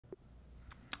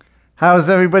How's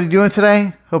everybody doing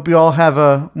today? Hope you all have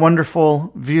a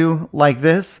wonderful view like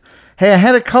this. Hey, I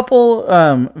had a couple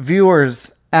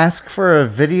viewers ask for a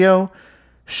video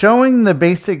showing the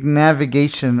basic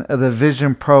navigation of the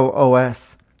Vision Pro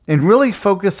OS and really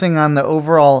focusing on the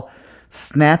overall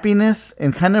snappiness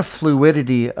and kind of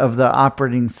fluidity of the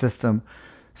operating system.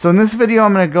 So in this video,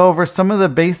 I'm going to go over some of the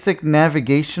basic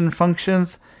navigation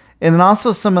functions and then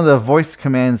also some of the voice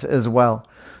commands as well.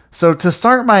 So to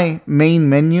start my main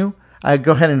menu, I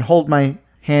go ahead and hold my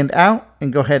hand out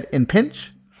and go ahead and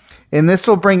pinch. And this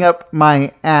will bring up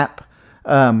my app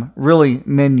really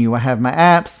menu. I have my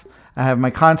apps, I have my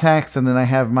contacts, and then I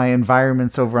have my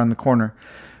environments over on the corner.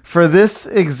 For this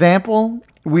example,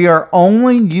 we are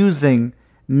only using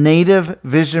native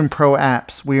Vision Pro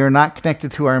apps. We are not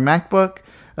connected to our MacBook.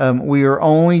 We are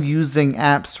only using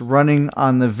apps running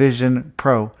on the Vision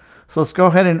Pro. So let's go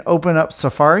ahead and open up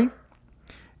Safari.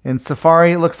 In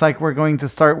Safari, it looks like we're going to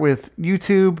start with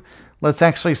YouTube. Let's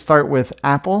actually start with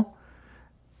Apple.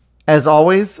 As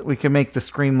always, we can make the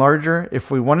screen larger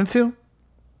if we wanted to.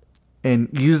 And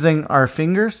using our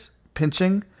fingers,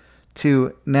 pinching,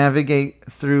 to navigate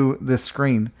through the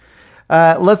screen.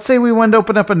 Let's say we wanted to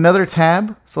open up another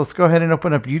tab. So let's go ahead and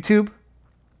open up YouTube.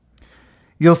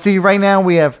 You'll see right now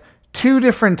we have two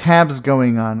different tabs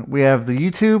going on. We have the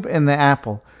YouTube and the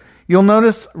Apple. You'll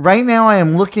notice right now I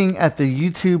am looking at the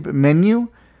YouTube menu.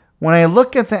 When I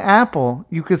look at the Apple,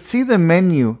 you could see the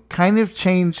menu kind of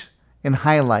change and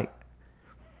highlight.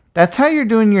 That's how you're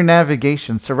doing your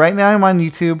navigation. So right now I'm on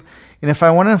YouTube, and if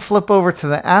I want to flip over to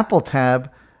the Apple tab,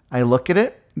 I look at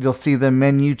it. You'll see the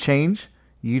menu change,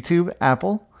 YouTube,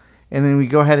 Apple, and then we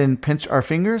go ahead and pinch our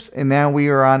fingers, and now we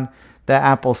are on the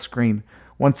Apple screen.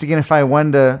 Once again, if I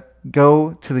wanted to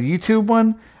go to the YouTube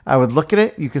one, I would look at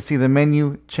it. You can see the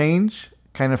menu change,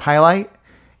 kind of highlight,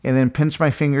 and then pinch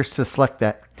my fingers to select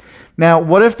that. Now,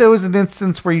 what if there was an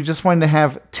instance where you just wanted to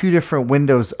have two different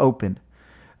windows open?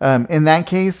 In that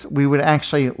case, we would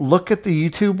actually look at the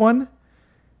YouTube one,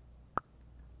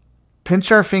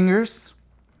 pinch our fingers,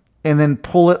 and then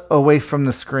pull it away from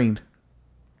the screen.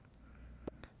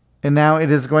 And now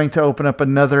it is going to open up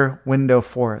another window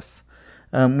for us.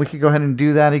 We could go ahead and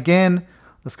do that again.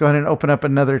 Let's go ahead and open up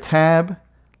another tab.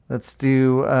 Let's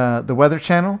do the Weather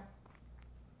Channel.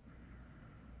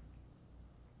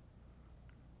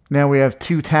 Now we have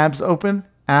two tabs open,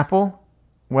 Apple,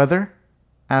 Weather,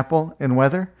 Apple, and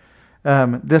Weather.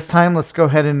 This time, let's go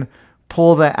ahead and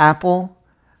pull the Apple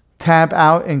tab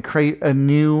out and create a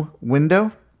new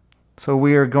window. So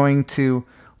we are going to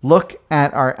look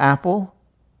at our Apple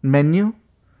menu,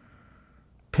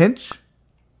 pinch,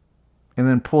 and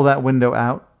then pull that window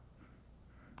out,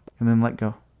 and then let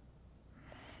go.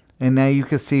 And now you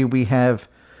can see we have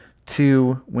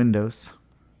two windows.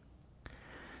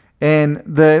 And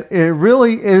it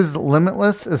really is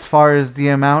limitless as far as the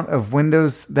amount of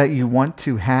windows that you want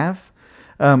to have.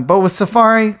 But with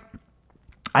Safari,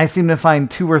 I seem to find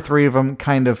two or three of them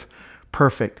kind of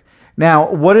perfect.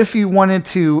 Now, what if you wanted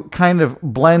to kind of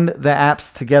blend the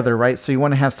apps together, right? So you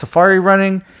want to have Safari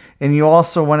running, and you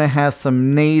also want to have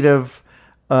some native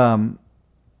Vision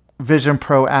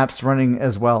Pro apps running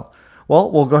as well. Well,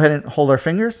 we'll go ahead and hold our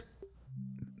fingers,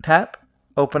 tap,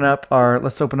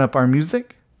 let's open up our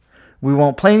music. We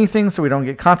won't play anything so we don't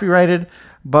get copyrighted,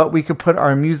 but we could put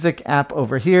our music app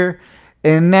over here.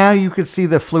 And now you can see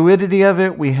the fluidity of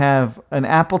it. We have an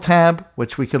Apple tab,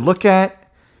 which we could look at,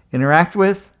 interact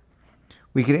with.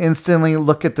 We can instantly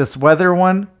look at this weather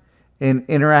one and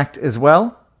interact as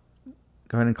well.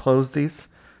 Go ahead and close these.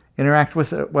 Interact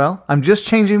with it well. I'm just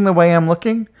changing the way I'm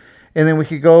looking. And then we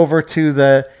could go over to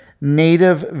the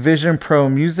native Vision Pro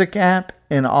music app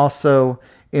and also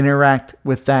interact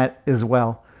with that as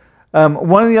well.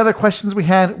 One of the other questions we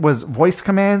had was voice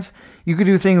commands. You could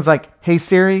do things like, "Hey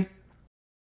Siri,"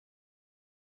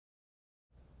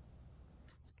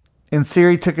 and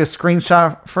Siri took a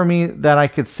screenshot for me that I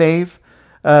could save.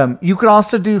 You could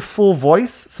also do full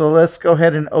voice. So let's go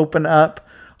ahead and open up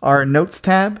our notes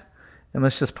tab, and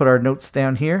let's just put our notes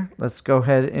down here. Let's go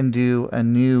ahead and do a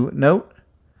new note.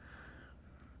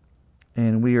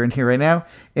 And we are in here right now,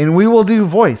 and we will do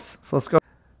voice. So let's go.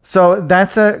 So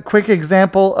that's a quick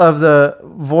example of the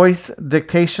voice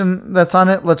dictation that's on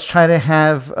it. Let's try to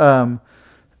have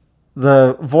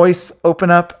the voice open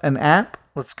up an app.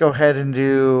 Let's go ahead and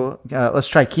do, let's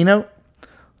try Keynote.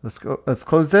 Let's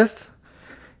close this,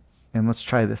 and let's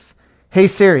try this. "Hey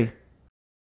Siri."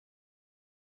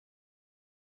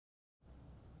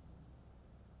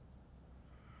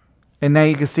 And now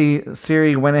you can see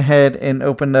Siri went ahead and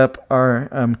opened up our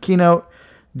Keynote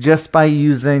just by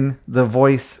using the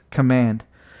voice command.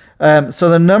 So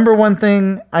the number one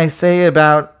thing I say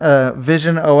about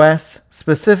Vision OS,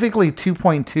 specifically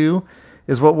 2.2,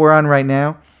 is what we're on right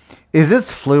now, is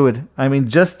it's fluid. I mean,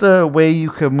 just the way you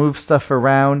could move stuff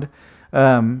around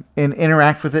and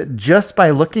interact with it just by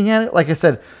looking at it. Like I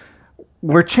said,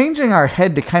 we're changing our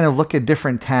head to kind of look at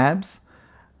different tabs,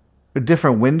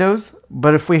 different windows.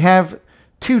 But if we have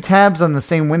two tabs on the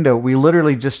same window, we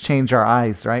literally just change our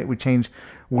eyes, right? We change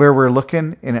where we're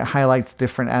looking, and it highlights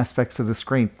different aspects of the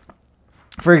screen.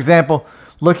 For example,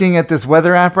 looking at this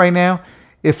weather app right now,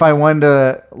 if I wanted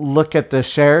to look at the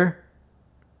share,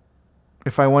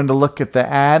 if I wanted to look at the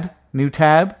add, new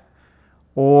tab,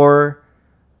 or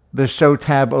the show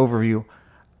tab overview,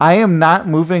 I am not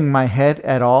moving my head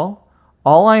at all.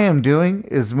 All I am doing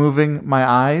is moving my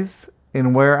eyes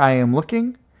in where I am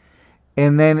looking.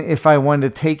 And then if I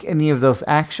wanted to take any of those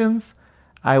actions,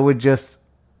 I would just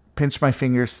pinch my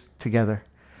fingers together.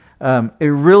 It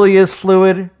really is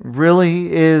fluid,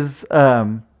 really is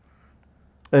a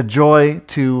joy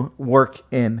to work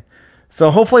in.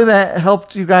 So hopefully that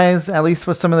helped you guys, at least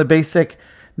with some of the basic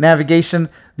navigation.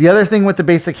 The other thing with the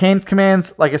basic hand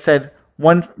commands, like I said,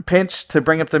 1 pinch to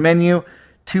bring up the menu,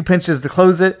 2 pinches to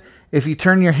close it. If you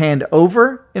turn your hand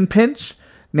over and pinch,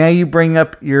 now you bring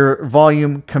up your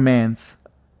volume commands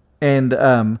and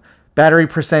battery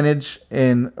percentage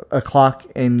and a clock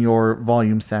in your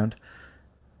volume sound.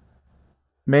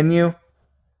 Menu,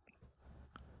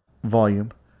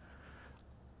 volume.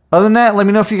 Other than that, let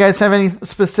me know if you guys have any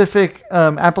specific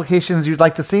applications you'd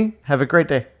like to see. Have a great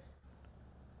day.